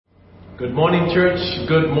Good morning, church.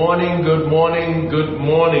 Good morning, good morning, good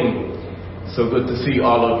morning. So good to see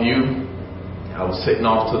all of you. I was sitting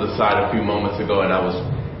off to the side a few moments ago and I was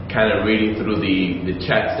kind of reading through the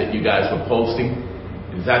chats that you guys were posting.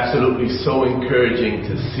 It's absolutely so encouraging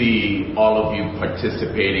to see all of you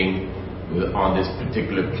participating on this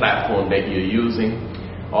particular platform that you're using.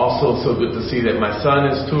 Also, so good to see that my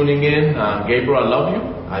son is tuning in. Gabriel, I love you.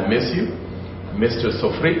 I miss you. Mr.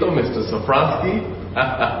 Sofrito, Mr.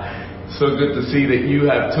 Sofransky. So good to see that you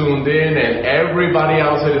have tuned in, and everybody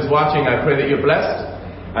else that is watching, I pray that you're blessed.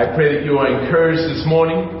 I pray that you are encouraged this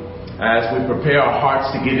morning as we prepare our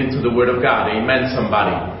hearts to get into the Word of God. Amen,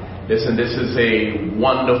 somebody. Listen, this is a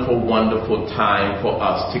wonderful, wonderful time for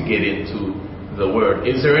us to get into the Word.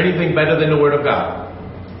 Is there anything better than the Word of God?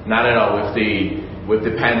 Not at all. With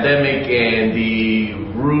the pandemic and the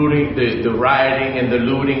rioting and the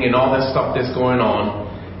looting and all that stuff that's going on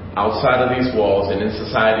outside of these walls and in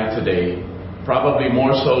society today, probably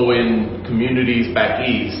more so in communities back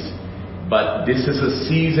east, but this is a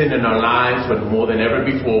season in our lives when more than ever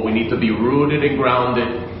before we need to be rooted and grounded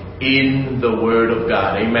in the Word of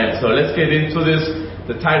God. Amen. So let's get into this.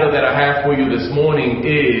 The title that I have for you this morning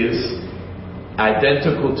is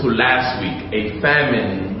identical to last week, A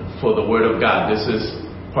Famine for the Word of God. This is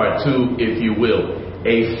part 2, if you will.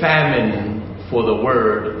 A famine for the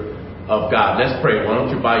Word of God. Let's pray. Why don't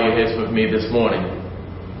you bow your heads with me this morning?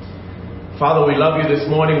 Father, we love you this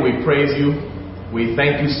morning. We praise you. We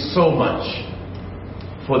thank you so much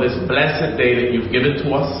for this blessed day that you've given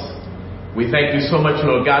to us. We thank you so much,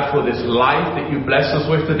 Lord God, for this life that you blessed us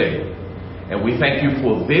with today. And we thank you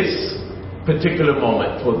for this particular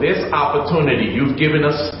moment, for this opportunity you've given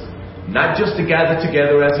us, not just to gather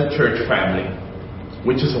together as a church family,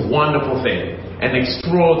 which is a wonderful thing, an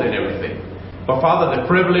extraordinary thing. But Father, the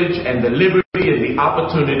privilege and the liberty and the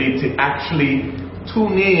opportunity to actually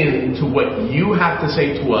tune in to what you have to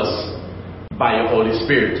say to us by your Holy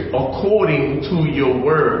Spirit, according to your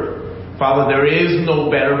word. Father, there is no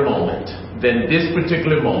better moment than this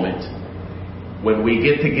particular moment when we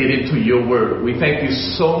get into your word. We thank you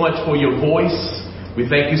so much for your voice. We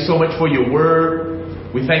thank you so much for your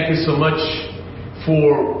word. We thank you so much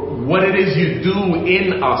for what it is you do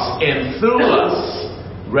in us and through us,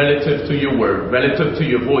 relative to your word, relative to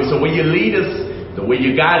your voice, the way you lead us, the way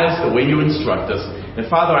you guide us, the way you instruct us. And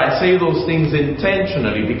Father, I say those things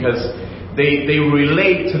intentionally because they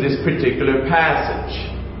relate to this particular passage.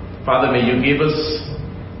 Father, may you give us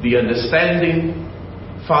the understanding.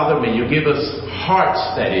 Father, may you give us hearts,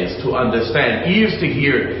 that is, to understand, ears to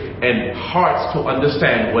hear, and hearts to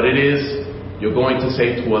understand what it is you're going to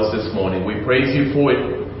say to us this morning. We praise you for it.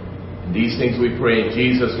 And these things we pray in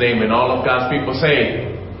Jesus' name, and all of God's people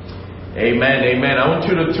say, amen, amen. I want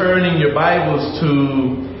you to turn in your Bibles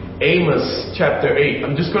to Amos chapter 8.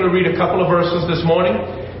 I'm just going to read a couple of verses this morning.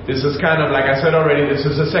 This is kind of, like I said already, this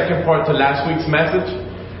is the second part to last week's message.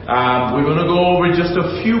 We're going to go over just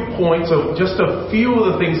a few points of just a few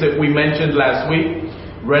of the things that we mentioned last week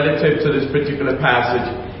relative to this particular passage.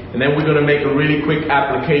 And then we're going to make a really quick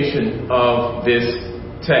application of this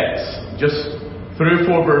text. Just 3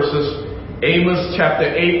 or 4 verses. Amos chapter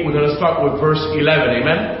 8, we're going to start with verse 11.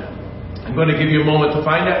 Amen. I'm going to give you a moment to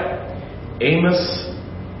find that. Amos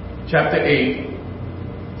chapter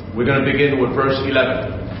 8. We're going to begin with verse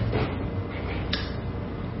 11.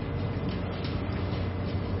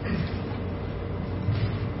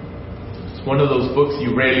 It's one of those books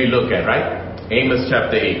you rarely look at, right? Amos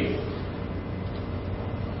chapter 8.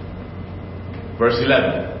 Verse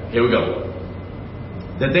 11. Here we go.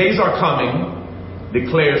 The days are coming,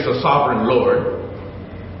 declares the sovereign Lord,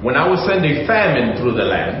 when I will send a famine through the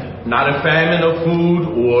land, not a famine of food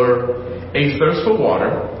or a thirst for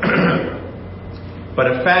water, but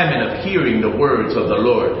a famine of hearing the words of the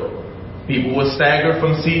Lord. People will stagger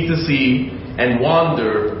from sea to sea and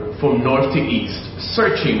wander from north to east,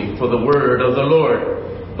 searching for the word of the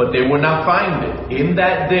Lord, but they will not find it. In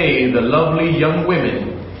that day, the lovely young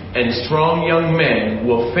women and strong young men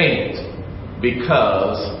will faint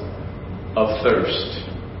because of thirst.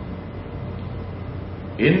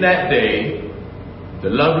 In that day, the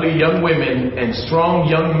lovely young women and strong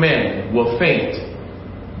young men will faint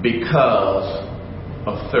because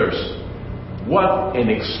of thirst. What an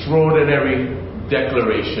extraordinary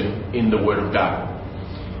declaration in the Word of God.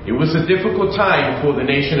 It was a difficult time for the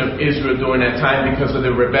nation of Israel during that time because of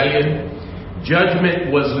the rebellion.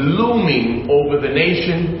 Judgment was looming over the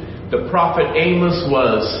nation. The prophet Amos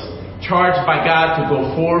was charged by God to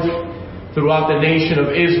go forth throughout the nation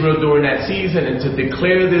of Israel during that season and to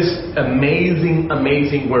declare this amazing,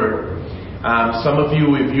 amazing word. Some of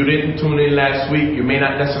you, if you didn't tune in last week, you may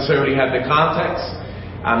not necessarily have the context.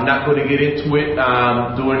 I'm not going to get into it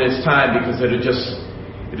during this time because it'll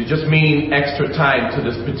just mean extra time to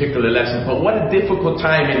this particular lesson. But what a difficult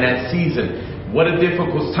time in that season. What a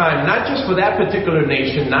difficult time, not just for that particular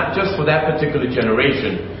nation, not just for that particular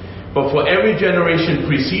generation, but for every generation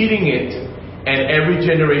preceding it and every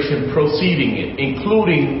generation proceeding it,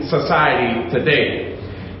 including society today.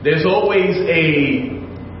 There's always a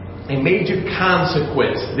major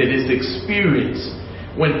consequence that is experienced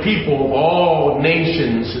when people of all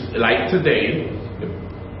nations, like today,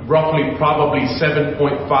 roughly probably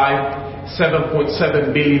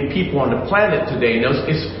 7.7 billion people on the planet today,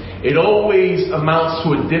 it always amounts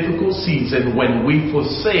to a difficult season when we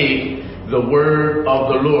forsake the word of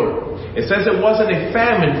the Lord. It says it wasn't a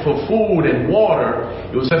famine for food and water.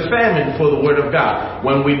 It was a famine for the word of God.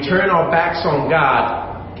 When we turn our backs on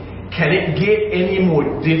God, can it get any more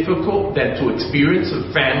difficult than to experience a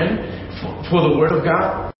famine for the word of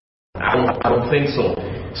God? I don't think so.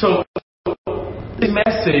 So this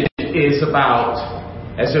message is about,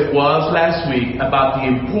 as it was last week, about the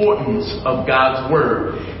importance of God's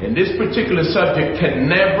word. And this particular subject can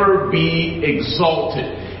never be exalted.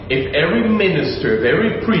 If every minister, if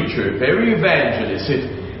every preacher, if every evangelist, if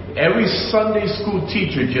every Sunday school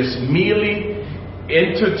teacher just merely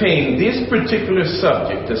entertained this particular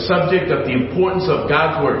subject, the subject of the importance of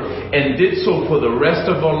God's word, and did so for the rest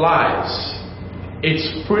of our lives, it's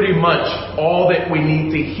pretty much all that we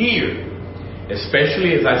need to hear,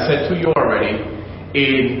 especially, as I said to you already,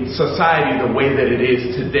 in society the way that it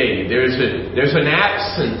is today. There's an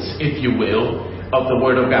absence, if you will, of the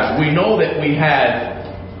word of God. We know that we have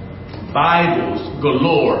Bibles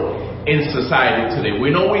galore in society today.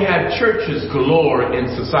 We know we have churches galore in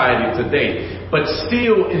society today. But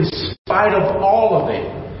still, in spite of all of it,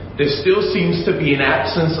 there still seems to be an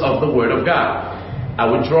absence of the word of God. I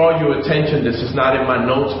would draw your attention, this is not in my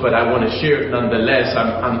notes, but I want to share it nonetheless.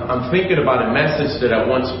 I'm thinking about a message that I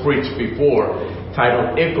once preached before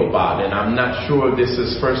titled Ichabod, and I'm not sure if this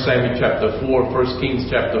is 1 Samuel chapter 4, 1 Kings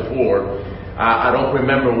chapter 4. I don't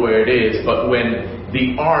remember where it is, but when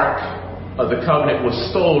the ark of the covenant was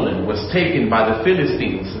stolen, was taken by the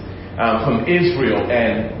Philistines from Israel,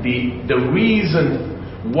 and the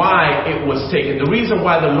reason why it was taken, the reason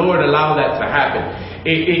why the Lord allowed that to happen,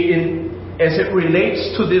 as it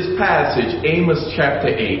relates to this passage, Amos chapter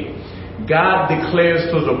 8, God declares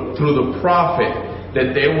through the prophet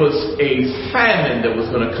that there was a famine that was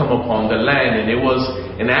going to come upon the land, and it was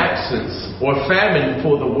an absence or famine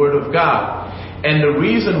for the word of God. And the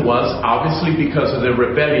reason was obviously because of the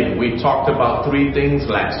rebellion. We talked about three things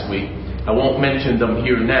last week. I won't mention them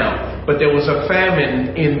here now. But there was a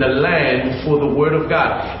famine in the land for the word of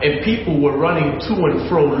God. And people were running to and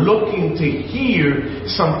fro looking to hear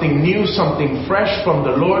something new, something fresh from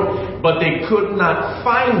the Lord. But they could not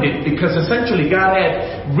find it because essentially God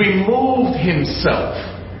had removed himself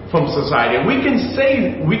from society. And we can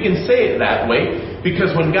say it that way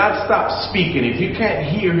because when God stops speaking, if you can't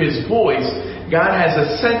hear his voice, God has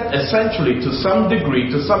essentially, to some degree,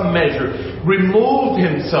 to some measure, removed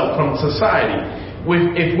himself from society.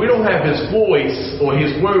 If we don't have his voice or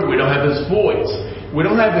his word, we don't have his voice. We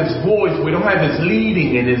don't have his voice, we don't have his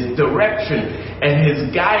leading and his direction and his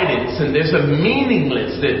guidance. And there's a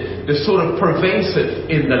meaningless that's sort of pervasive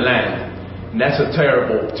in the land. And that's a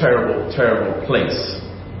terrible, terrible, terrible place.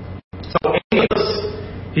 So Amos,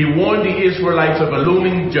 he warned the Israelites of a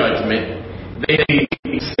looming judgment. They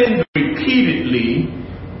sinned repeatedly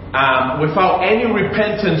without any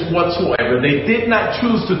repentance whatsoever. They did not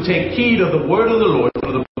choose to take heed of the word of the Lord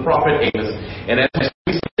through the prophet Amos. And as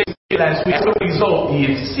we said last week, as a result, the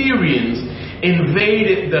Assyrians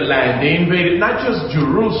invaded the land. They invaded not just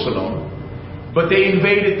Jerusalem, but they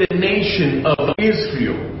invaded the nation of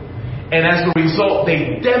Israel. And as a result,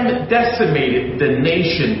 they decimated the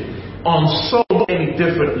nation on so many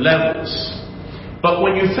different levels. But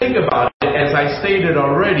when you think about it, as I stated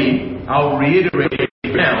already, I'll reiterate it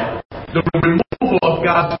now, the removal of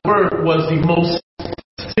God's word was the most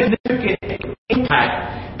significant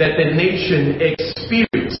impact that the nation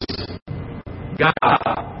experienced.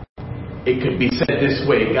 God, it could be said this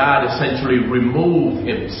way, God essentially removed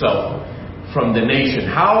himself from the nation.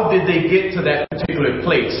 How did they get to that particular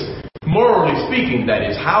place? Morally speaking, that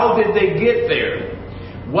is. How did they get there?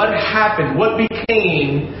 What happened? What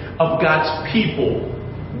became of God's people?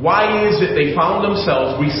 Why is it they found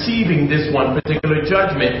themselves receiving this one particular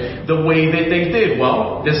judgment the way that they did?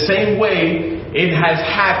 Well, the same way it has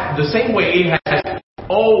happened, the same way it has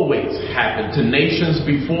always happened to nations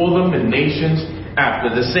before them and nations after.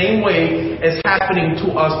 The same way it's happening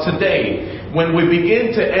to us today. When we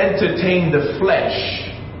begin to entertain the flesh,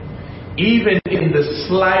 even in the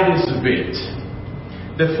slightest bit,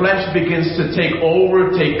 the flesh begins to take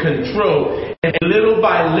over, take control, and little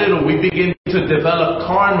by little we begin to develop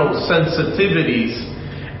carnal sensitivities,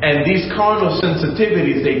 and these carnal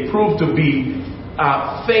sensitivities, they prove to be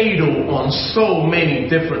fatal on so many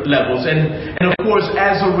different levels. And of course,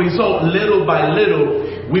 as a result, little by little,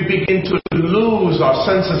 we begin to lose our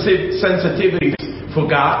sensitivities for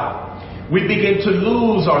God. We begin to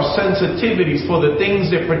lose our sensitivities for the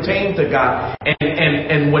things that pertain to God.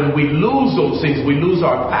 And when we lose those things, we lose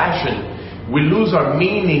our passion, we lose our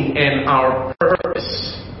meaning and our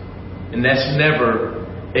purpose. And that's never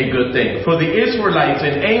a good thing. For the Israelites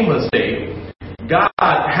in Amos' day, God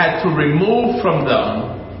had to remove from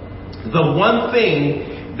them the one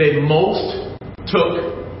thing they most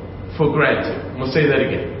took for granted. I'm going to say that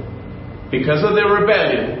again. Because of their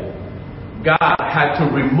rebellion, God had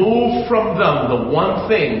to remove from them the one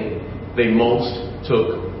thing they most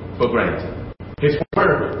took for granted. His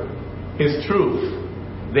word, His truth.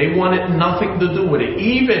 They wanted nothing to do with it.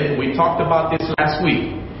 Even, we talked about this last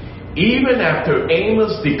week, even after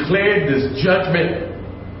Amos declared this judgment,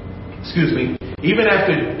 even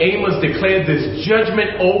after Amos declared this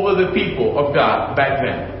judgment over the people of God back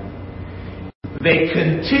then, they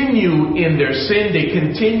continued in their sin. They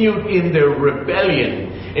continued in their rebellion.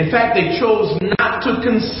 In fact, they chose not to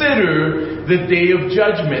consider the day of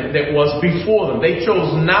judgment that was before them. They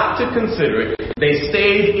chose not to consider it. They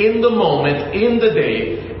stayed in the moment, in the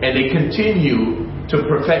day, and they continue to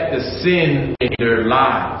perfect the sin in their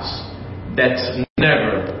lives. That's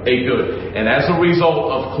never a good. And as a result,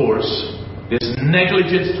 of course, this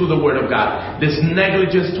negligence to the Word of God, this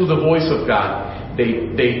negligence to the voice of God,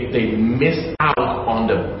 they missed out on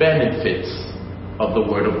the benefits of the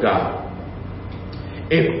Word of God.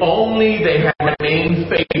 If only they had remained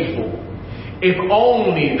faithful. If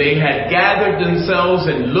only they had gathered themselves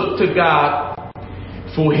and looked to God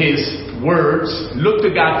for His words, looked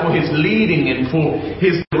to God for His leading and for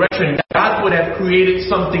His direction, God would have created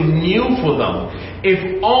something new for them.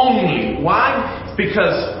 If only. Why?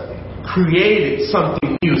 Because created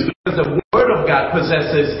something new. Because the Word of God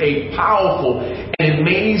possesses a powerful and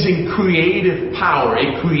amazing creative power,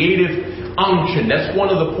 a creative unction. That's one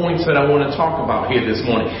of the points that I want to talk about here this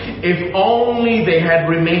morning. If only they had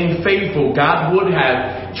remained faithful, God would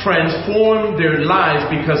have transformed their lives,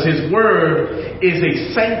 because His Word is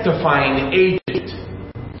a sanctifying agent.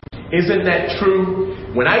 Isn't that true?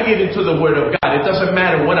 When I get into the Word of God, it doesn't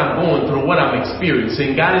matter what I'm going through, what I'm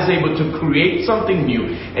experiencing. God is able to create something new,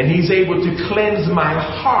 and He's able to cleanse my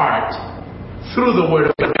heart through the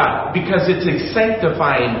Word of God, because it's a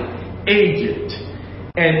sanctifying agent.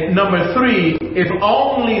 And number 3, if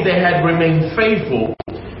only they had remained faithful,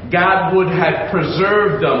 God would have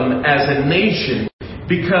preserved them as a nation,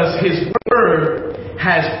 because His Word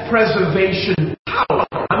has preservation power.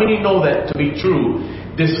 How many know that to be true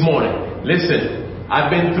this morning? Listen,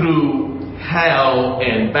 I've been through hell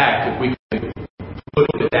and back, if we can put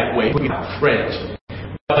it that way, French.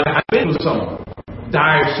 But I've been through some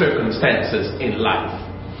dire circumstances in life.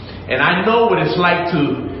 And I know what it's like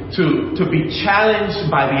to be challenged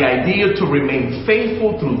by the idea to remain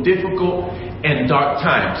faithful through difficult and dark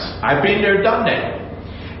times. I've been there, done that.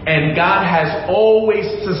 And God has always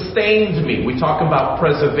sustained me. We talk about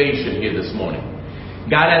preservation here this morning.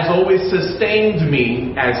 God has always sustained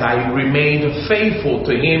me as I remained faithful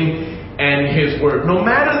to Him and His Word, no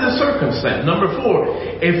matter the circumstance. Number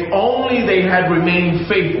 4, if only they had remained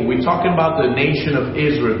faithful. We're talking about the nation of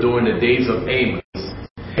Israel during the days of Amos.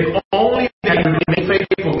 If only they had remained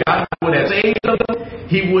faithful, God would have saved them.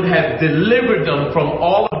 He would have delivered them from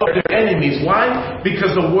all of their enemies. Why?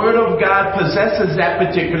 Because the Word of God possesses that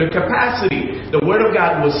particular capacity. The Word of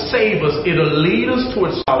God will save us. It'll lead us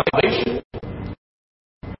towards salvation.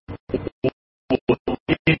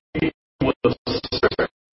 It will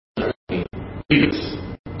certainly lead us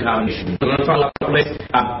to salvation. We're going to talk about this.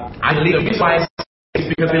 I believe the reason why it's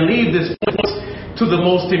because I believe this points to the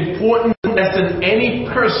most important lesson any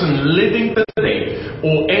person living today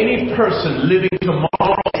or any person living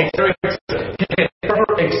tomorrow can ever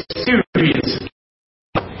experience.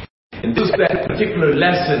 And this is that particular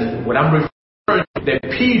lesson, what I'm referring to, that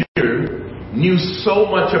Peter knew so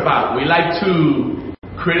much about. We like to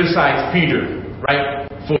criticize Peter, right,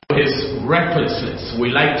 for his recklessness. We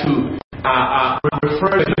like to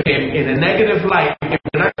refer to him in a negative light.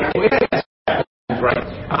 Right?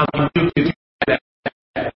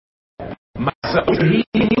 Myself. He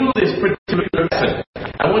knew this particular lesson.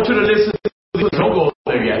 I want you to listen to this. Don't go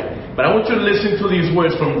there yet. But I want you to listen to these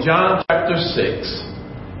words from John chapter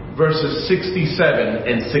 6, verses 67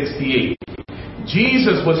 and 68.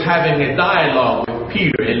 Jesus was having a dialogue with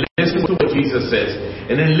Peter, and listen to what Jesus says.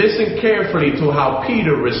 And then listen carefully to how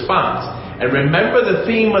Peter responds. And remember the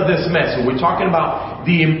theme of this message. We're talking about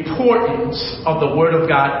the importance of the Word of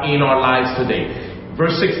God in our lives today.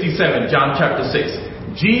 Verse 67, John chapter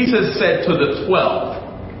 6. Jesus said to the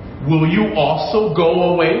 12, will you also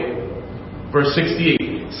go away? Verse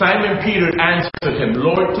 68. Simon Peter answered him,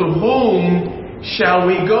 Lord, to whom shall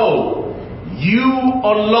we go? You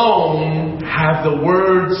alone have the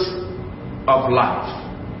words of life.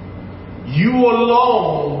 You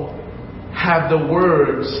alone have the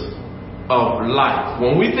words of life.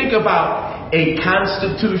 When we think about a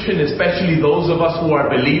constitution, especially those of us who are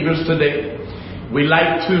believers today, we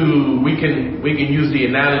can use the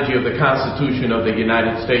analogy of the Constitution of the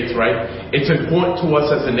United States, right? It's important to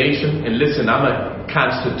us as a nation. And listen, I'm a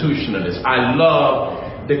constitutionalist. I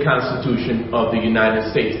love the Constitution of the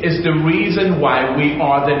United States. It's the reason why we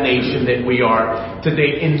are the nation that we are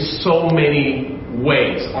today in so many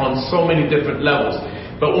ways, on so many different levels.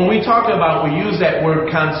 But when we talk about, we use that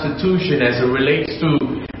word constitution as it relates to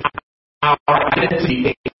our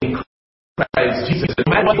identity in Christ Jesus.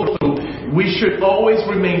 We should always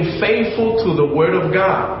remain faithful to the Word of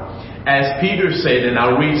God. As Peter said, and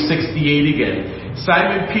I'll read 68 again.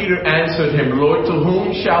 Simon Peter answered him, Lord, to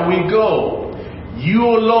whom shall we go?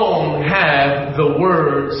 You alone have the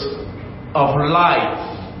words of life.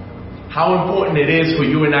 How important it is for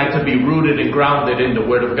you and I to be rooted and grounded in the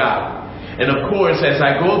Word of God. And of course, as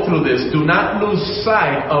I go through this, do not lose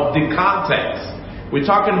sight of the context. We're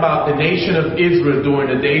talking about the nation of Israel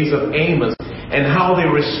during the days of Amos and how they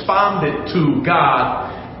responded to God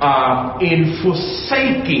in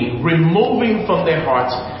forsaking, removing from their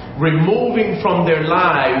hearts, removing from their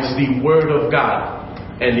lives the Word of God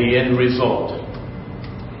and the end result.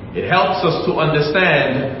 It helps us to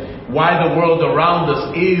understand why the world around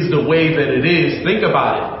us is the way that it is. Think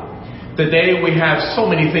about it. Today we have so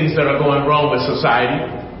many things that are going wrong with society,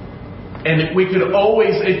 and we could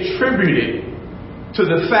always attribute it to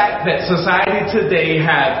the fact that society today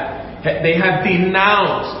have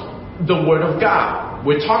denounced the Word of God.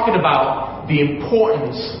 We're talking about the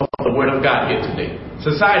importance of the Word of God here today.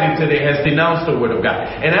 Society today has denounced the Word of God,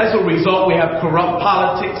 and as a result, we have corrupt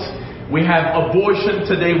politics, we have abortion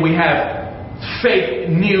today, we have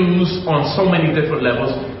fake news on so many different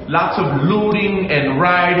levels, lots of looting and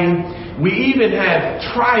rioting. We even have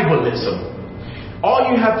tribalism.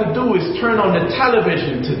 All you have to do is turn on the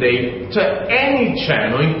television today to any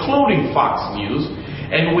channel, including Fox News,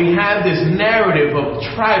 and we have this narrative of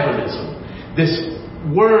tribalism. This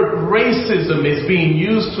word racism is being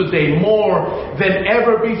used today more than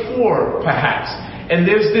ever before, perhaps. And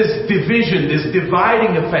there's this division, this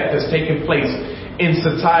dividing effect that's taking place in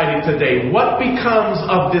society today. What becomes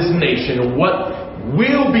of this nation? What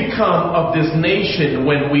will become of this nation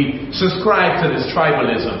when we subscribe to this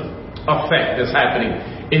tribalism effect that's happening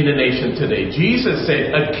in the nation today? Jesus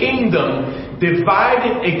said, a kingdom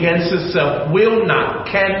divided against itself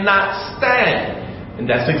cannot stand. And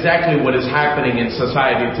that's exactly what is happening in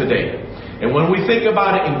society today. And when we think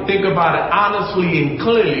about it and think about it honestly and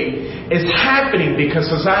clearly, it's happening because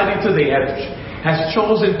society today has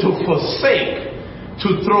chosen to forsake,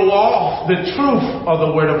 to throw off the truth of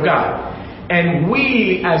the Word of God. And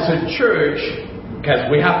we as a church, because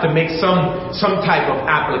we have to make some type of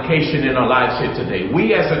application in our lives here today,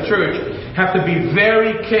 we as a church have to be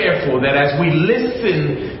very careful that as we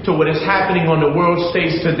listen to what is happening on the world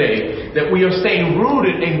stage today, that we are staying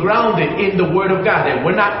rooted and grounded in the Word of God, that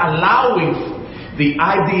we're not allowing the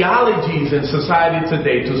ideologies in society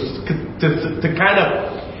today to kind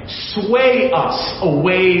of sway us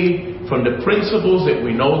away from the principles that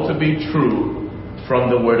we know to be true from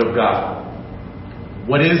the Word of God.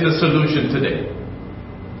 What is the solution today?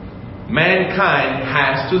 Mankind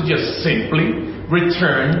has to just simply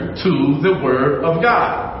return to the Word of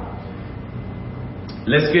God.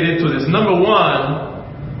 Let's get into this. Number one,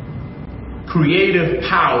 creative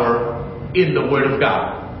power in the Word of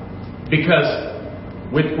God. Because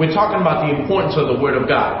we're talking about the importance of the Word of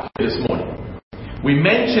God this morning. We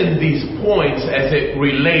mentioned these points as it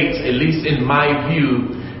relates, at least in my view,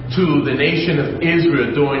 to the nation of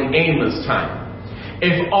Israel during Amos' time.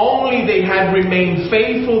 If only they had remained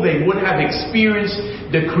faithful, they would have experienced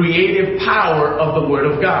the creative power of the Word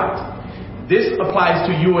of God. This applies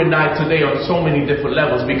to you and I today on so many different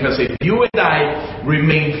levels, because if you and I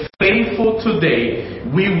remain faithful today,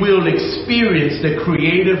 we will experience the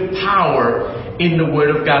creative power in the Word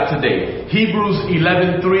of God today. Hebrews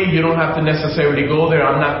 11:3, you don't have to necessarily go there.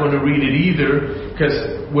 I'm not going to read it either because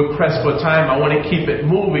we're pressed for time. I want to keep it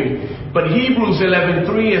moving. But Hebrews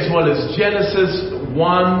 11:3 as well as Genesis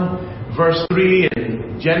 1 verse 3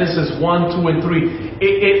 and Genesis 1, 2, and 3,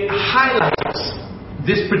 it highlights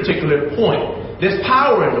this particular point. There's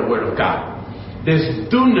power in the Word of God. There's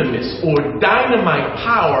dunamis or dynamite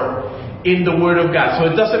power in the Word of God. So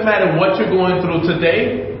it doesn't matter what you're going through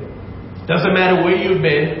today. Doesn't matter where you've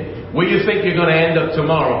been, where you think you're going to end up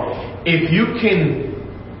tomorrow. If you can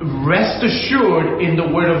rest assured in the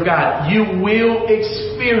Word of God, you will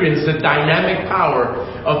experience the dynamic power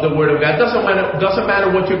of the Word of God. Doesn't matter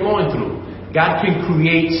what you're going through. God can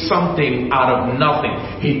create something out of nothing.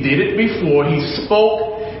 He did it before. He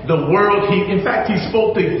spoke the world. In fact, He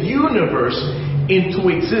spoke the universe into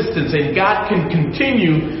existence. And God can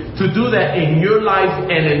continue to do that in your life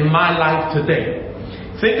and in my life today.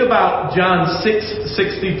 Think about John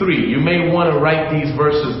 6:63. You may want to write these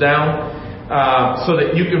verses down so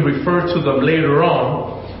that you can refer to them later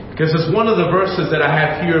on, because it's one of the verses that I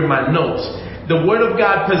have here in my notes. The Word of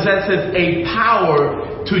God possesses a power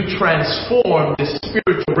to transform the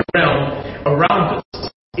spiritual realm around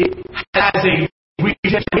us. It has a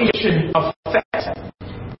regeneration effect.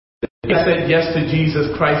 I said yes to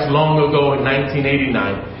Jesus Christ long ago in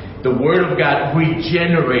 1989. The Word of God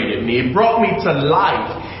regenerated me. It brought me to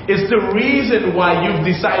life. It's the reason why you've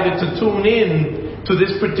decided to tune in to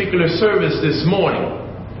this particular service this morning.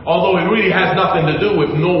 Although it really has nothing to do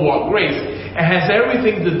with Norwalk Grace. It has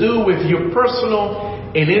everything to do with your personal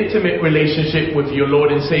and intimate relationship with your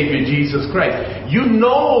Lord and Savior Jesus Christ. You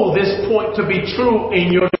know this point to be true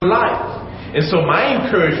in your life. And so my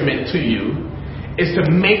encouragement to you is to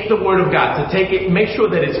make the Word of God, to take it, make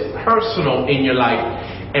sure that it's personal in your life,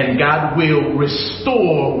 and God will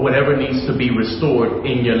restore whatever needs to be restored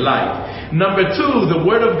in your life. Number two, the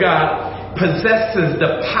Word of God possesses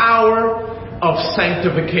the power of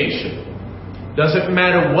sanctification. Doesn't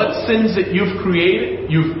matter what sins that you've created,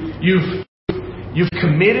 you've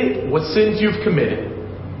committed, what sins you've committed.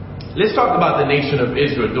 Let's talk about the nation of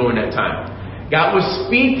Israel during that time. God was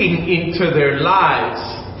speaking into their lives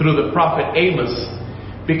through the prophet Amos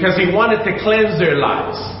because He wanted to cleanse their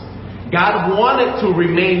lives. God wanted to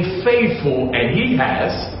remain faithful, and He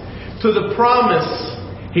has, to the promise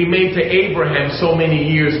He made to Abraham so many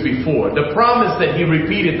years before. The promise that He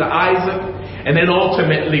repeated to Isaac, and then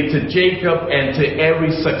ultimately to Jacob and to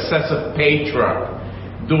every successive patriarch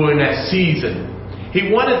during that season.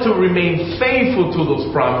 He wanted to remain faithful to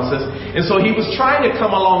those promises. And so He was trying to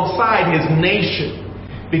come alongside His nation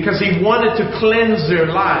because He wanted to cleanse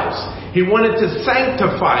their lives. He wanted to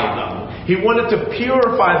sanctify them. He wanted to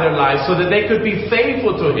purify their lives so that they could be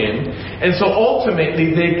faithful to Him. And so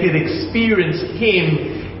ultimately they could experience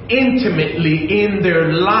Him intimately in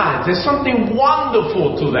their lives. There's something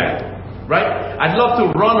wonderful to that. Right? I'd love to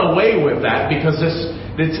run away with that because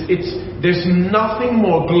there's nothing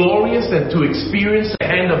more glorious than to experience the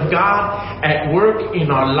hand of God at work in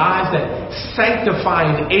our lives, that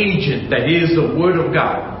sanctifying agent that is the Word of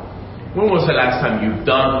God. When was the last time you've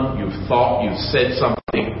done, you've thought, you've said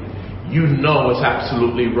something you know is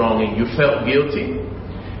absolutely wrong and you felt guilty?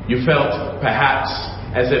 You felt perhaps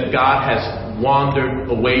as if God has wandered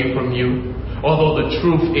away from you, although the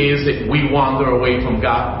truth is that we wander away from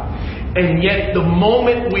God. And yet the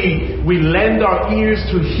moment we lend our ears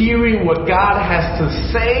to hearing what God has to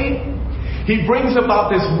say, He brings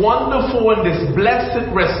about this wonderful and this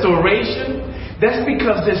blessed restoration. That's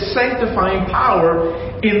because there's sanctifying power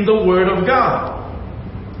in the Word of God.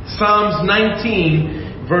 Psalms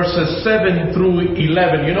 19 verses 7 through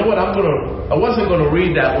 11. You know what? I wasn't going to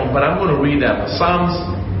read that one, but I'm going to read that one. Psalms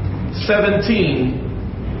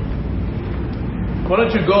 17. Why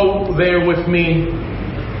don't you go there with me?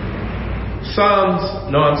 Psalms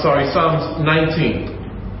 19.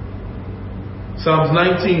 Psalms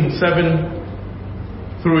 19,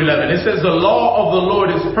 7 through 11. It says, the law of the Lord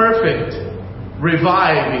is perfect,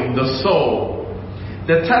 reviving the soul.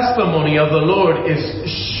 The testimony of the Lord is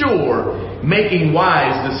sure, making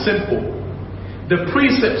wise the simple. The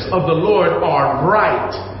precepts of the Lord are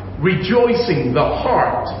right, rejoicing the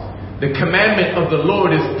heart. The commandment of the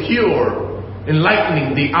Lord is pure,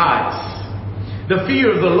 enlightening the eyes. The fear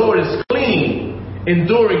of the Lord is clean,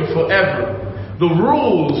 enduring forever. The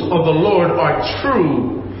rules of the Lord are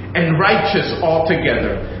true and righteous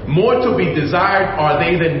altogether. More to be desired are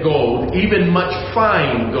they than gold, even much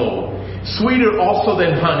fine gold. Sweeter also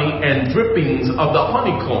than honey and drippings of the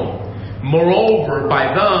honeycomb. Moreover,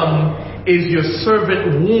 by them is your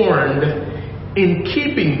servant warned. In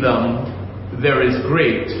keeping them, there is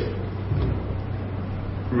great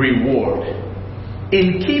reward.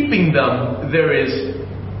 In keeping them, there is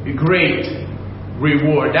great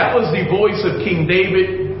reward. That was the voice of King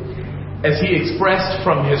David as he expressed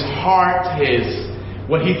from his heart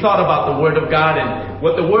what he thought about the Word of God and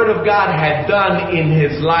what the Word of God had done in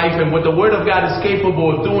his life and what the Word of God is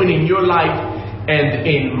capable of doing in your life and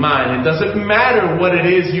in mind. It doesn't matter what it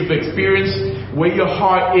is you've experienced, where your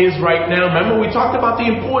heart is right now. Remember, we talked about the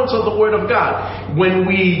importance of the Word of God. When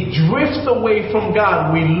we drift away from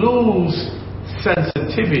God, we lose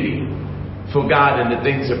sensitivity for God and the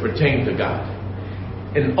things that pertain to God.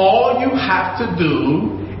 And all you have to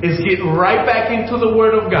do is get right back into the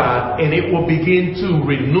Word of God, and it will begin to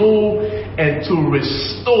renew and to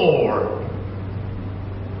restore.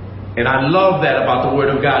 And I love that about the Word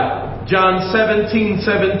of God. John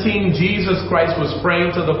 17:17, Jesus Christ was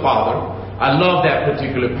praying to the Father. I love that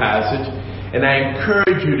particular passage. And I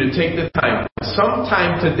encourage you to take the time,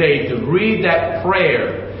 sometime today, to read that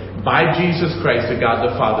prayer by Jesus Christ to God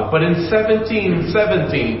the Father. But in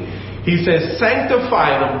 17:17, he says,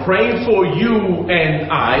 sanctify them, praying for you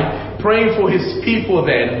and I, praying for his people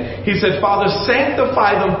then. He said, Father,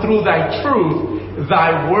 sanctify them through thy truth.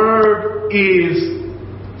 Thy word is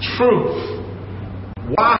truth.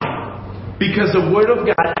 Why? Because the Word of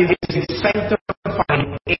God is a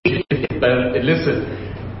sanctifying agent. Listen,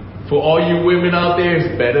 for all you women out there,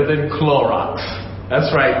 it's better than Clorox. That's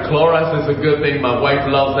right, Clorox is a good thing. My wife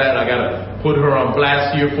loves that. I gotta put her on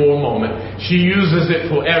blast here for a moment. She uses it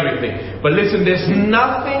for everything. But listen, there's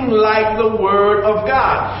nothing like the Word of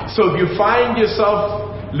God. So if you find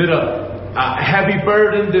yourself little heavy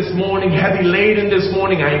burden this morning, heavy laden this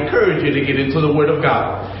morning, I encourage you to get into the Word of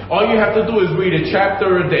God. All you have to do is read a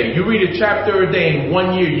chapter a day. You read a chapter a day, in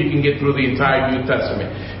 1 year you can get through the entire New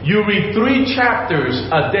Testament. You read 3 chapters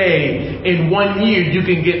a day, in 1 year you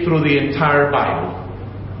can get through the entire Bible.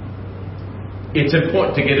 It's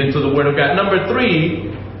important to get into the Word of God. Number 3,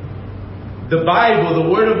 the Bible, the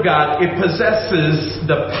Word of God, it possesses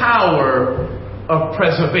the power of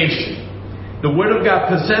preservation. The Word of God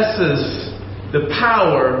possesses the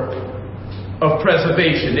power of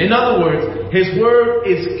preservation. In other words, His Word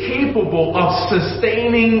is capable of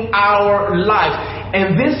sustaining our lives.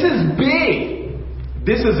 And this is big.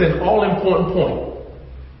 This is an all-important point.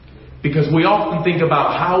 Because we often think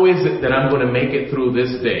about how is it that I'm going to make it through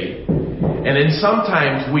this day. And then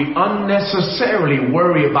sometimes we unnecessarily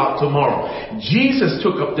worry about tomorrow. Jesus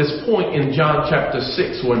took up this point in John chapter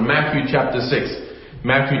 6 or in Matthew chapter 6.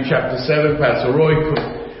 Matthew chapter 7, Pastor Roy could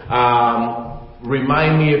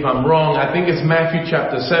remind me if I'm wrong. I think it's Matthew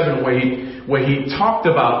chapter 7 where he talked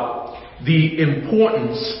about the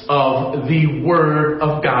importance of the Word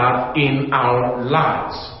of God in our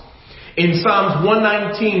lives. In Psalms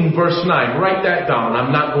 119 verse 9, write that down.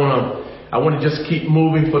 I want to just keep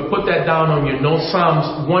moving, but put that down on your notes.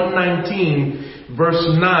 Psalms 119 verse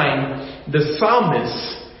 9, the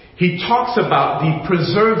psalmist, he talks about the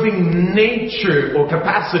preserving nature or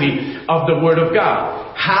capacity of the Word of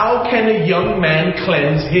God. How can a young man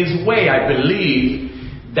cleanse his way? I believe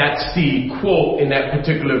that's the quote in that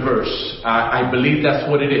particular verse. I believe that's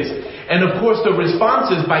what it is. And of course the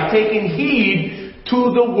response is by taking heed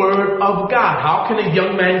to the Word of God. How can a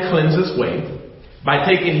young man cleanse his way? By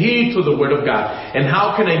taking heed to the Word of God. And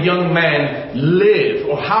how can a young man live?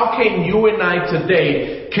 Or how can you and I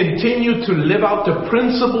today continue to live out the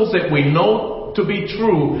principles that we know to be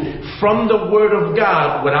true from the Word of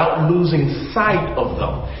God without losing sight of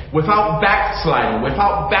them? Without backsliding,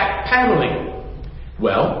 without backpedaling?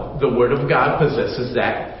 Well, the Word of God possesses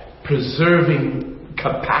that preserving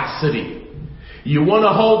capacity. You want to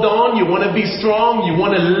hold on, you want to be strong, you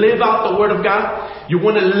want to live out the Word of God, you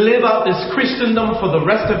want to live out this Christendom for the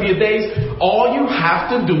rest of your days, all you have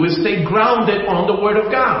to do is stay grounded on the Word of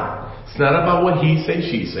God. It's not about what he say,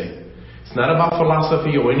 she say. It's not about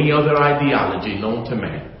philosophy or any other ideology known to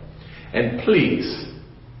man. And please,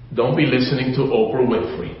 don't be listening to Oprah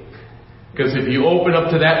Winfrey. Because if you open up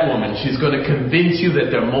to that woman, she's going to convince you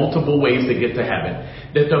that there are multiple ways to get to heaven.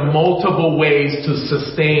 That there are multiple ways to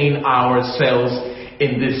sustain ourselves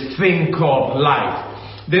in this thing called life.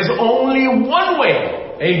 There's only one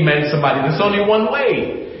way. Amen, somebody. There's only one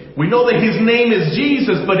way. We know that His name is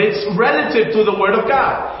Jesus, but it's relative to the Word of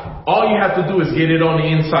God. All you have to do is get it on the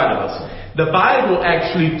inside of us. The Bible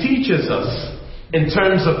actually teaches us in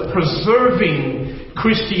terms of preserving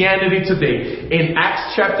Christianity today. In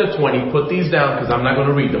Acts chapter 20, put these down because I'm not going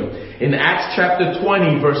to read them. In Acts chapter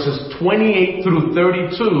 20, verses 28 through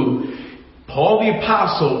 32, Paul the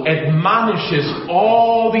Apostle admonishes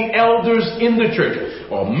all the elders in the church,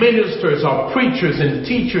 or ministers, or preachers and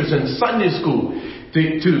teachers in Sunday school,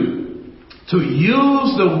 to use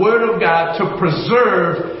the Word of God to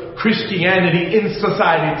preserve Christianity in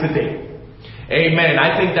society today. Amen.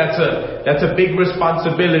 I think that's a big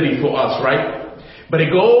responsibility for us, right? But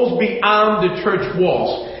it goes beyond the church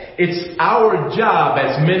walls. It's our job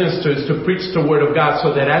as ministers to preach the Word of God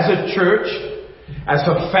so that as a church, as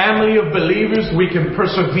a family of believers, we can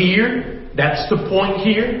persevere That's the point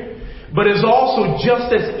here. But it's also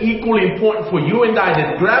just as equally important for you and I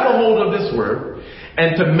to grab a hold of this word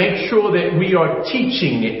and to make sure that we are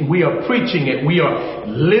teaching it, we are preaching it, we are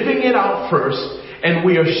living it out first, and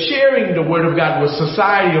we are sharing the word of God with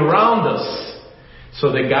society around us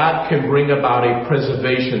so that God can bring about a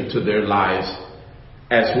preservation to their lives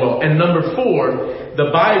as well. And number 4,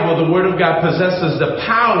 the Bible, the word of God, possesses the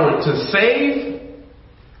power to save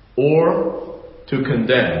or to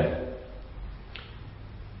condemn.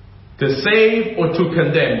 To save or to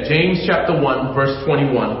condemn. James chapter 1 verse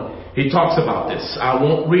 21. He talks about this. I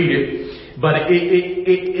won't read it, but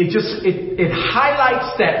it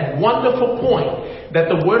highlights that wonderful point that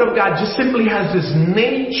the word of God just simply has this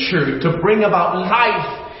nature to bring about life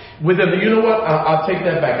within. You know what? I'll take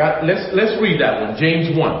that back. Let's read that one.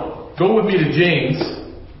 James 1. Go with me to James.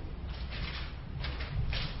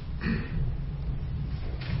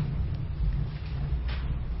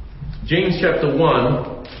 James chapter 1.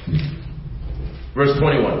 Verse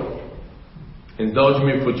 21. Indulge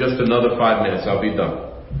me for just another 5 minutes. I'll be done.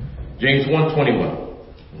 James 1:21.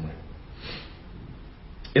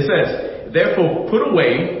 It says, therefore put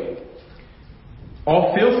away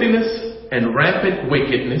all filthiness and rampant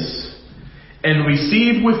wickedness, and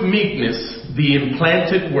receive with meekness the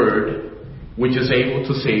implanted word, which is able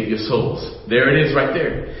to save your souls. There it is right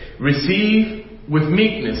there. Receive with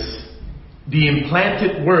meekness the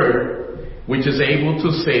implanted word, which is able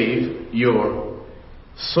to save your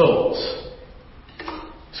souls.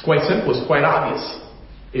 It's quite simple. It's quite obvious.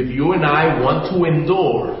 If you and I want to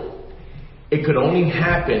endure, it could only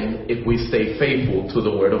happen if we stay faithful to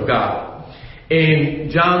the word of God. In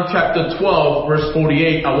John chapter 12 verse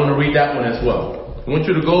 48, I want to read that one as well. I want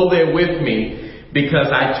you to go there with me, because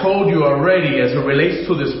I told you already, as it relates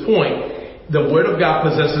to this point, the word of God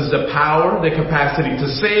possesses the power, the capacity to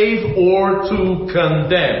save or to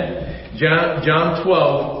condemn. John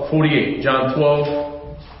 12:48. John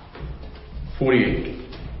 12:48.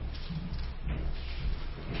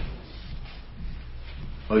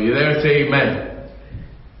 Are you there? Say amen.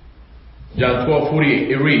 John 12:48.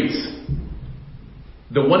 It reads,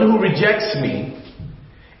 the one who rejects me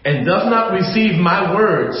and does not receive my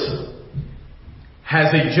words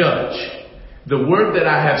has a judge. The word that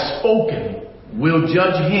I have spoken will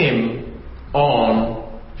judge him on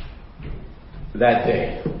that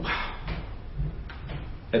day. Wow.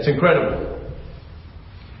 That's incredible.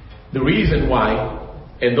 The reason why,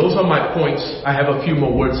 and those are my points. I have a few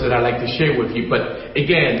more words that I'd like to share with you. But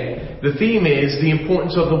again, the theme is the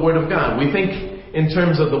importance of the word of God. We think in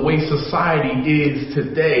terms of the way society is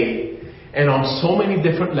today, and on so many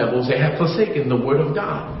different levels, they have forsaken the word of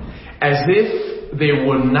God. As if there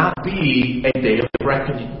will not be a day of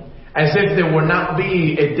reckoning. As if there will not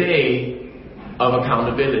be a day of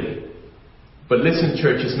accountability. But listen,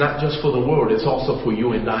 church, it's not just for the world, it's also for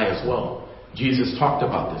you and I as well. Jesus talked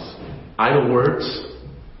about this. Idle words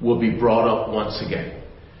will be brought up once again.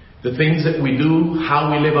 The things that we do,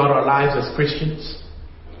 how we live out our lives as Christians,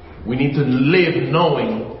 we need to live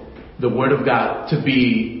knowing the Word of God to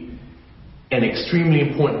be an extremely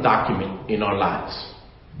important document in our lives.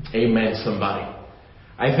 Amen, somebody.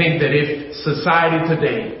 I think that if society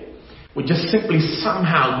today would just simply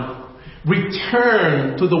somehow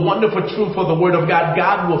return to the wonderful truth of the Word of God,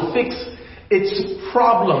 God will fix its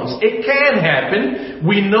problems. It can happen.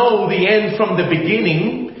 We know the end from the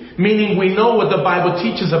beginning. Meaning we know what the Bible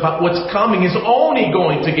teaches about what's coming is only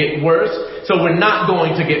going to get worse. So we're not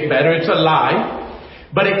going to get better. It's a lie.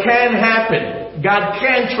 But it can happen. God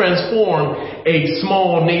can transform a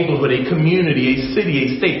small neighborhood, a community, a city,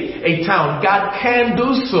 a state, a town. God can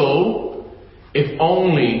do so if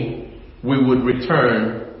only we would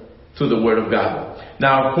return to the Word of God.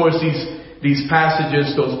 Now, of course, these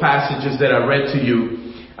passages, those passages that I read to you,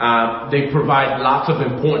 they provide lots of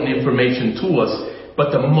important information to us.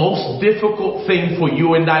 But the most difficult thing for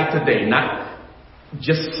you and I today, not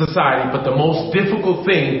just society, but the most difficult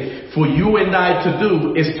thing for you and I to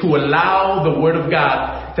do is to allow the Word of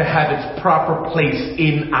God to have its proper place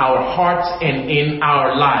in our hearts and in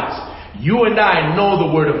our lives. You and I know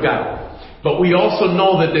the Word of God, but we also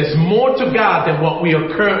know that there's more to God than what we are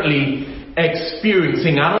currently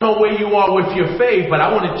experiencing. I don't know where you are with your faith, but I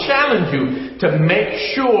want to challenge you to make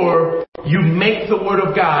sure you make the Word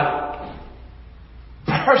of God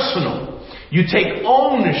personal. You take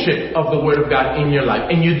ownership of the Word of God in your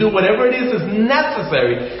life, and you do whatever it is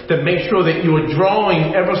necessary to make sure that you are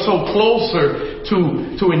drawing ever so closer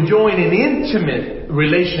to enjoying an intimate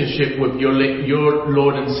relationship with your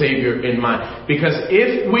Lord and Savior in mind. Because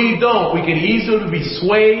if we don't, we can easily be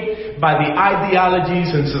swayed by the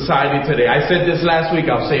ideologies in society today. I said this last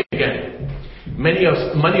week, I'll say it again. Many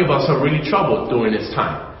of us are really troubled during this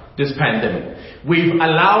time, this pandemic. We've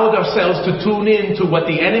allowed ourselves to tune in to what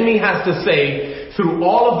the enemy has to say through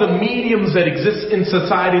all of the mediums that exist in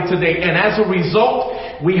society today. And as a result,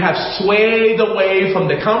 we have swayed away from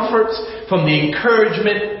the comforts, from the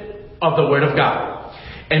encouragement of the Word of God.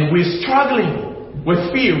 And we're struggling with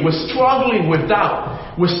fear. We're struggling with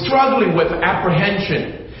doubt. We're struggling with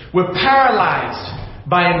apprehension. We're paralyzed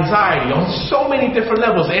by anxiety on so many different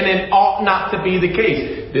levels, and it ought not to be the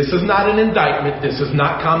case. This is not an indictment. This is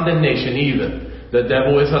not condemnation either. The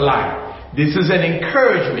devil is a liar. This is an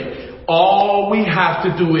encouragement. All we have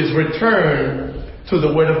to do is return to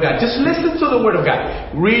the Word of God. Just listen to the Word of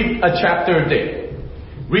God. Read a chapter a day.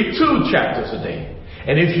 Read 2 chapters a day.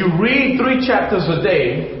 And if you read 3 chapters a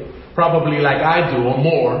day, probably like I do or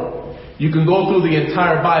more, you can go through the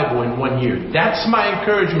entire Bible in 1 year. That's my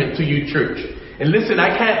encouragement to you, church. And listen,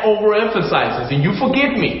 I can't overemphasize this, and you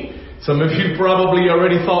forgive me. Some of you probably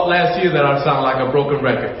already thought last year that I sound like a broken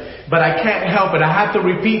record. But I can't help it. I have to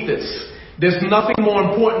repeat this. There's nothing more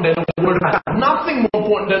important than the Word of God. Nothing more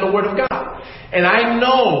important than the Word of God. And I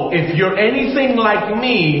know if you're anything like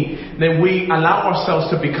me, then we allow ourselves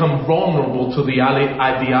to become vulnerable to the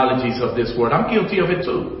ideologies of this world. I'm guilty of it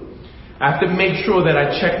too. I have to make sure that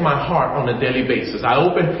I check my heart on a daily basis.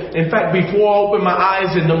 In fact, before I open my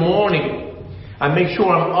eyes in the morning, I make sure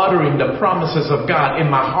I'm uttering the promises of God in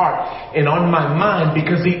my heart and on my mind,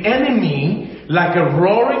 because the enemy, like a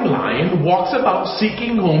roaring lion, walks about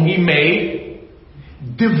seeking whom he may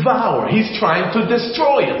devour. He's trying to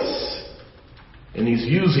destroy us. And he's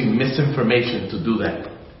using misinformation to do that.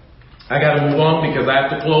 I got to move on because I have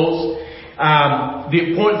to close. The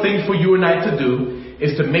important thing for you and I to do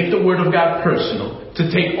is to make the Word of God personal, to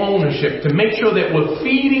take ownership, to make sure that we're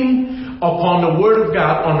feeding upon the Word of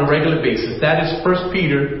God on a regular basis. That is 1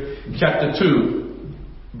 Peter chapter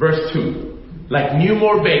 2, verse 2. Like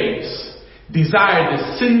newborn babes, desire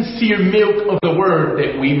the sincere milk of the Word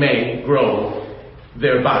that we may grow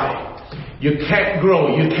thereby. You can't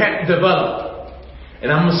grow. You can't develop.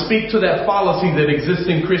 And I'm going to speak to that fallacy that exists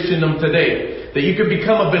in Christendom today. That you could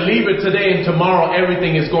become a believer today and tomorrow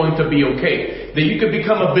everything is going to be okay. That you could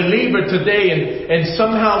become a believer today and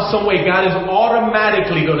somehow, some way, God is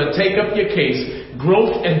automatically going to take up your case.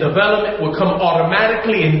 Growth and development will come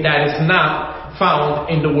automatically, and that is not found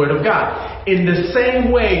in the Word of God. In the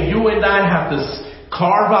same way, you and I have to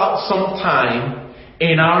carve out some time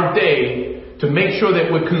in our day to make sure that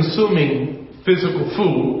we're consuming physical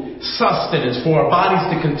food, sustenance for our bodies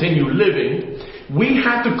to continue living. We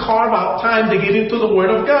have to carve out time to get into the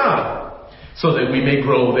Word of God so that we may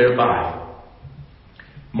grow thereby.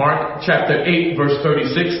 Mark chapter 8, verse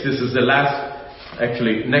 36. This is the last,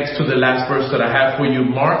 actually next to the last verse that I have for you.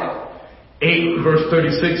 Mark 8, verse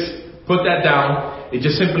 36. Put that down. It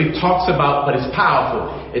just simply talks about, but it's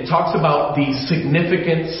powerful. It talks about the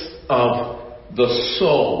significance of the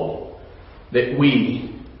soul that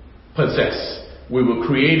we possess. We were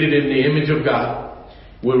created in the image of God.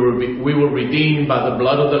 We were redeemed by the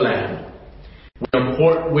blood of the Lamb.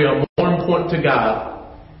 We are more important to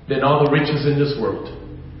God than all the riches in this world,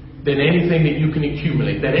 than anything that you can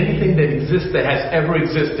accumulate, than anything that exists, that has ever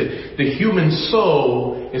existed. The human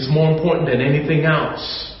soul is more important than anything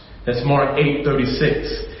else. That's Mark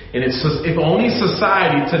 8:36. And if only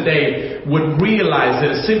society today would realize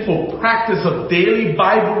that a simple practice of daily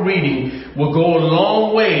Bible reading will go a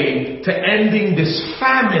long way to ending this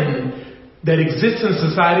famine that exists in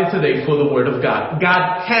society today for the Word of God.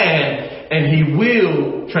 God can and He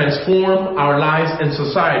will transform our lives and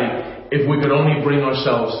society if we could only bring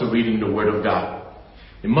ourselves to reading the Word of God.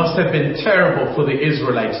 It must have been terrible for the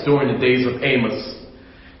Israelites during the days of Amos,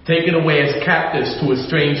 taken away as captives to a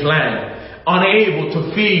strange land, unable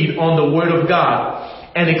to feed on the Word of God,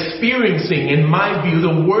 and experiencing, in my view,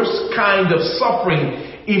 the worst kind of suffering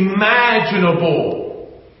imaginable.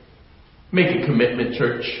 Make a commitment,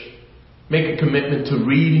 church. Make a commitment to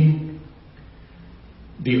reading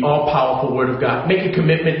the all-powerful Word of God. Make a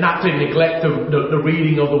commitment not to neglect the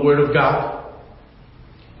reading of the Word of God.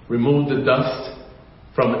 Remove the dust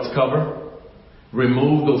from its cover.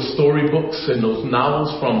 Remove those storybooks and those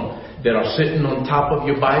novels that are sitting on top of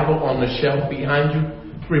your Bible on the shelf behind you.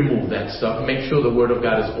 Remove that stuff. Make sure the Word of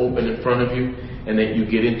God is open in front of you and that you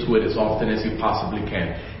get into it as often as you possibly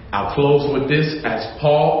can. I'll close with this. As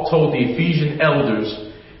Paul told the Ephesian elders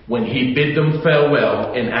when he bid them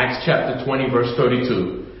farewell in Acts chapter 20, verse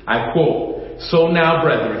 32, I quote, "So now,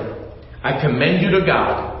 brethren, I commend you to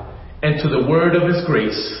God and to the word of His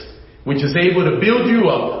grace, which is able to build you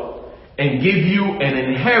up and give you an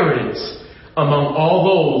inheritance among all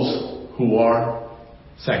those who are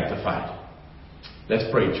sanctified." Let's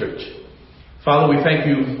pray, church. Father, we thank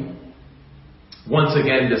you once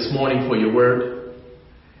again this morning for your word.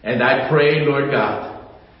 And I pray, Lord God,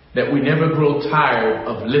 that we never grow tired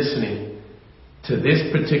of listening to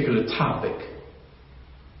this particular topic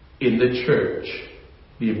in the church,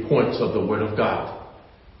 the importance of the word of God.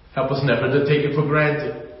 Help us never to take it for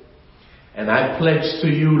granted. And I pledge to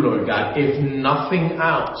you, Lord God, if nothing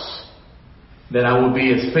else, that I will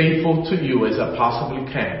be as faithful to you as I possibly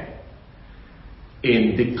can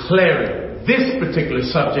in declaring this particular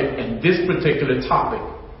subject and this particular topic,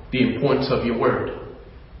 the importance of your word.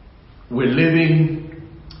 We're living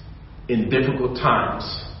in difficult times,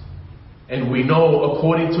 and we know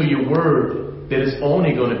according to your word that it's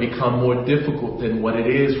only going to become more difficult than what it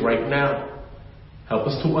is right now. Help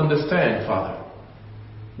us to understand, Father,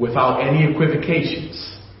 without any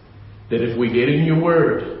equivocations, that if we get in your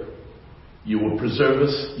word, you will preserve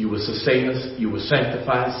us, you will sustain us, you will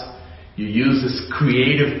sanctify us. You use this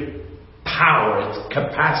creative power and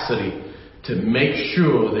capacity to make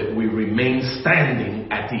sure that we remain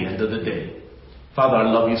standing at the end of the day. Father, I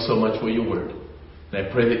love you so much for your word. And I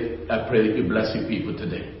pray that you bless your people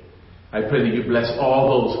today. I pray that you bless all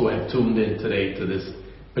those who have tuned in today to this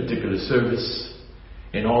particular service,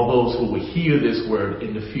 and all those who will hear this word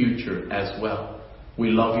in the future as well. We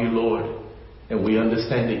love you, Lord. And we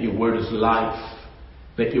understand that your word is life,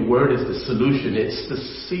 that your word is the solution. It's the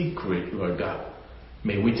secret, Lord God.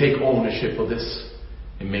 May we take ownership of this,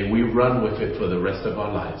 and may we run with it for the rest of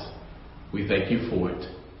our lives. We thank you for it.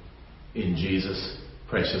 In Jesus'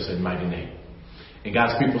 precious and mighty name. And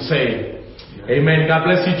God's people say, amen. God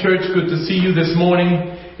bless you, church. Good to see you this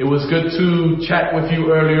morning. It was good to chat with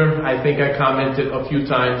you earlier. I think I commented a few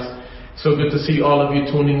times. So good to see all of you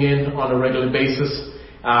tuning in on a regular basis.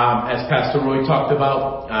 As Pastor Roy talked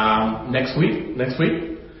about, next week,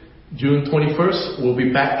 June 21st, we'll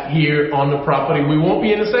be back here on the property. We won't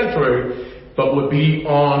be in the sanctuary, but we'll be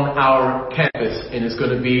on our campus, and it's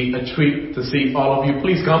going to be a treat to see all of you.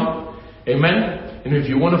 Please come. Amen. And if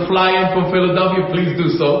you want to fly in from Philadelphia, please do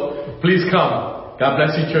so. Please come. God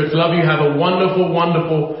bless you, church. Love you. Have a wonderful,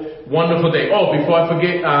 wonderful, wonderful day. Oh, before I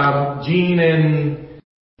forget, Gene and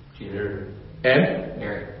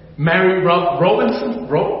Mary Robinson?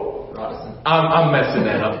 I'm messing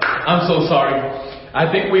that up. I'm so sorry. I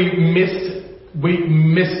think we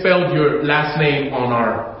misspelled your last name on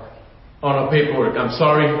our paperwork. I'm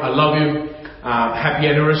sorry. I love you. Happy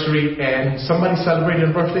anniversary. And somebody celebrated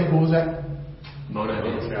a birthday. Who was that? Mona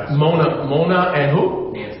and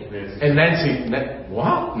who? Nancy. And Nancy.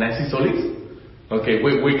 Wow. Nancy Solis. Okay.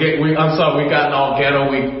 I'm sorry. We got all ghetto.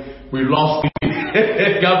 We lost.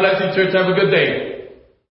 God bless you, church. Have a good day.